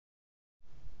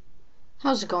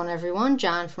How's it going, everyone?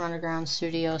 John from Underground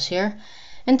Studios here,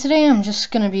 and today I'm just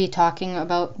going to be talking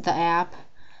about the app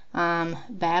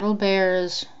Battle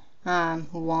Bears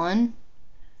 1.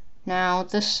 Now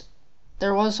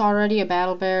there was already a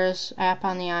Battle Bears app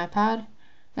on the iPod.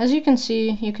 As you can see,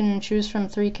 you can choose from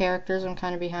 3 characters. I'm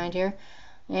kind of behind here,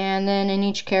 and then in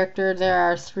each character there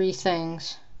are 3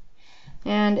 things,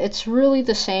 and it's really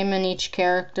the same in each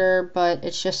character, but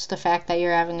it's just the fact that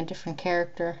you're having a different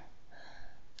character.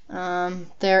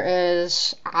 There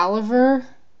is Oliver,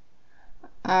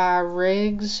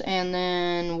 Riggs, and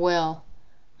then Will.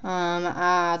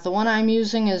 The one I'm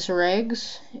using is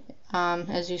Riggs,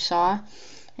 as you saw.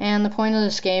 And the point of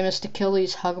this game is to kill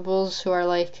these Huggables who are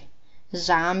like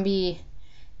zombie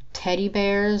teddy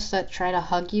bears that try to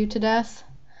hug you to death.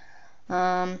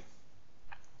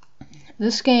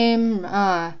 This game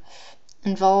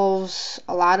involves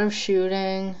a lot of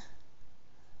shooting,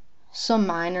 some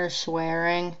minor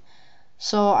swearing,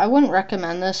 so I wouldn't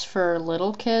recommend this for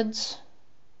little kids,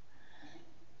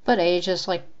 but ages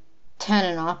like 10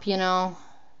 and up,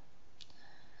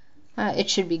 it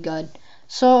should be good.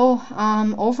 So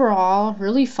overall,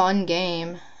 really fun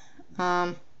game.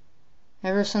 Ever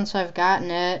since I've gotten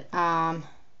it, I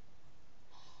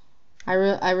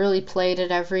really played it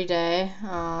every day.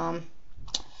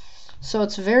 So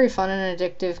it's a very fun and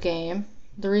addictive game.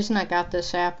 The reason I got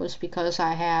this app was because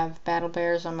I have Battle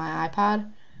Bears on my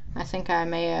iPod. I think I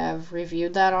may have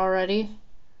reviewed that already,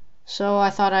 so I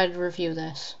thought I'd review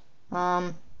this.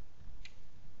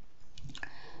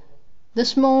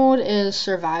 This mode is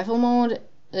survival mode.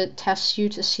 It tests you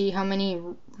to see how many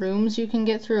rooms you can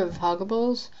get through of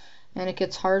Huggables, and it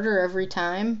gets harder every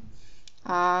time.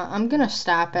 I'm gonna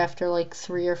stop after like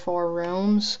 3 or 4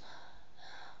 rooms.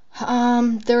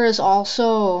 There is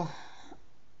also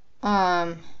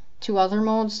 2 other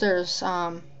modes. There's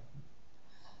a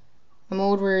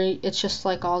mode where it's just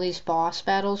like all these boss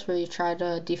battles where you try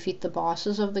to defeat the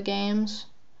bosses of the games.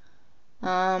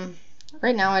 Right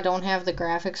now I don't have the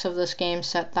graphics of this game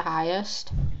set the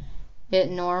highest. It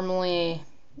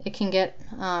can get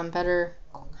better,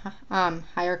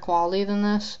 higher quality than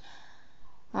this.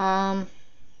 But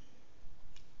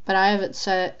I have it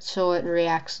set so it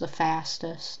reacts the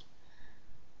fastest.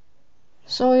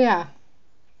 So yeah.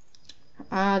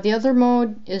 The other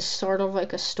mode is sort of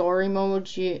like a story mode.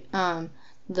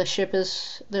 Their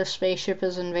spaceship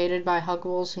is invaded by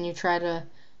Huggables, and you try to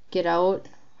get out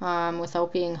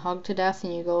without being hugged to death,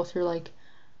 and you go through like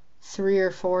 3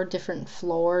 or 4 different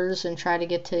floors and try to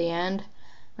get to the end.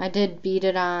 I did beat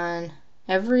it on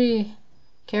every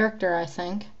character, I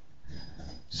think,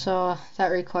 so that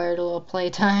required a little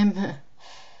playtime.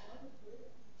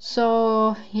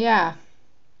 So yeah.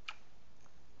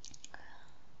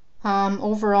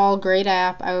 Overall, great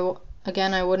app. I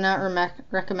would not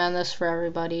recommend this for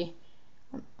everybody.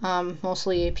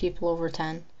 Mostly people over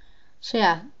 10. So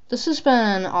yeah, this has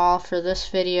been all for this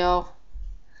video.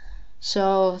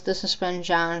 So this has been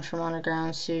John from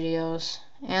Underground Studios,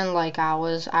 and like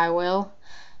always, I will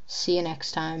see you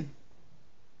next time.